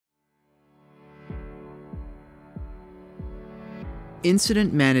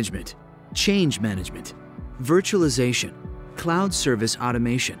incident management, change management, virtualization, cloud service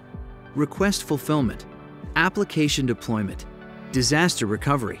automation, request fulfillment, application deployment, disaster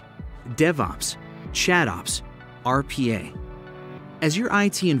recovery, DevOps, ChatOps, RPA. As your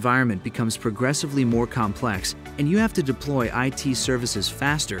IT environment becomes progressively more complex and you have to deploy IT services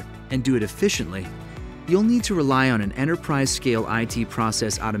faster and do it efficiently, you'll need to rely on an enterprise-scale IT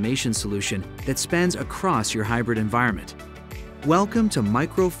process automation solution that spans across your hybrid environment. Welcome to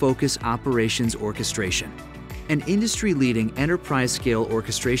Micro Focus Operations Orchestration, an industry-leading enterprise-scale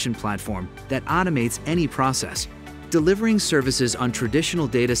orchestration platform that automates any process, delivering services on traditional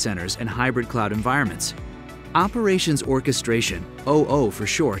data centers and hybrid cloud environments. Operations Orchestration, OO for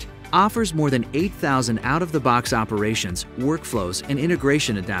short, offers more than 8,000 out-of-the-box operations, workflows, and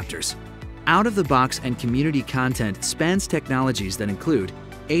integration adapters. Out-of-the-box and community content spans technologies that include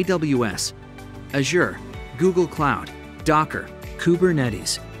AWS, Azure, Google Cloud, Docker,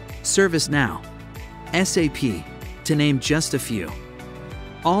 Kubernetes, ServiceNow, SAP, to name just a few.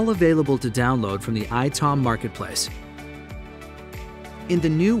 All available to download from the ITOM Marketplace. In the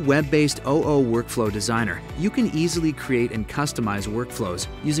new web-based OO Workflow Designer, you can easily create and customize workflows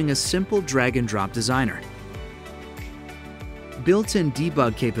using a simple drag-and-drop designer. Built-in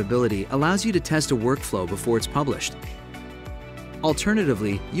debug capability allows you to test a workflow before it's published.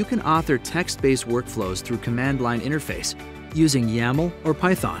 Alternatively, you can author text-based workflows through command line interface using YAML or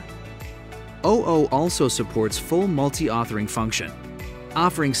Python. OO also supports full multi-authoring function,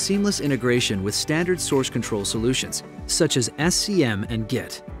 offering seamless integration with standard source control solutions such as SCM and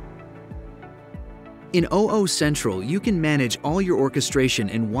Git. In OO Central, you can manage all your orchestration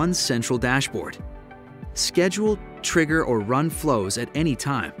in one central dashboard. Schedule, trigger, or run flows at any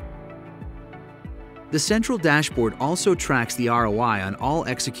time. The central dashboard also tracks the ROI on all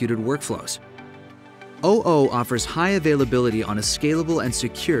executed workflows. OO offers high availability on a scalable and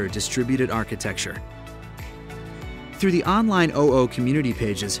secure distributed architecture. Through the online OO community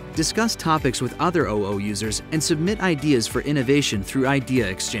pages, discuss topics with other OO users and submit ideas for innovation through Idea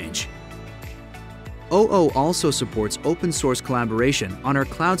Exchange. OO also supports open source collaboration on our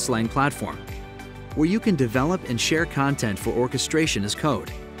CloudSlang platform, where you can develop and share content for orchestration as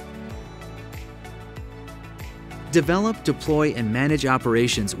code. Develop, deploy, and manage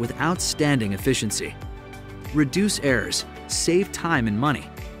operations with outstanding efficiency. Reduce errors, save time and money.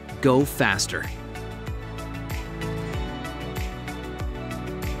 Go faster.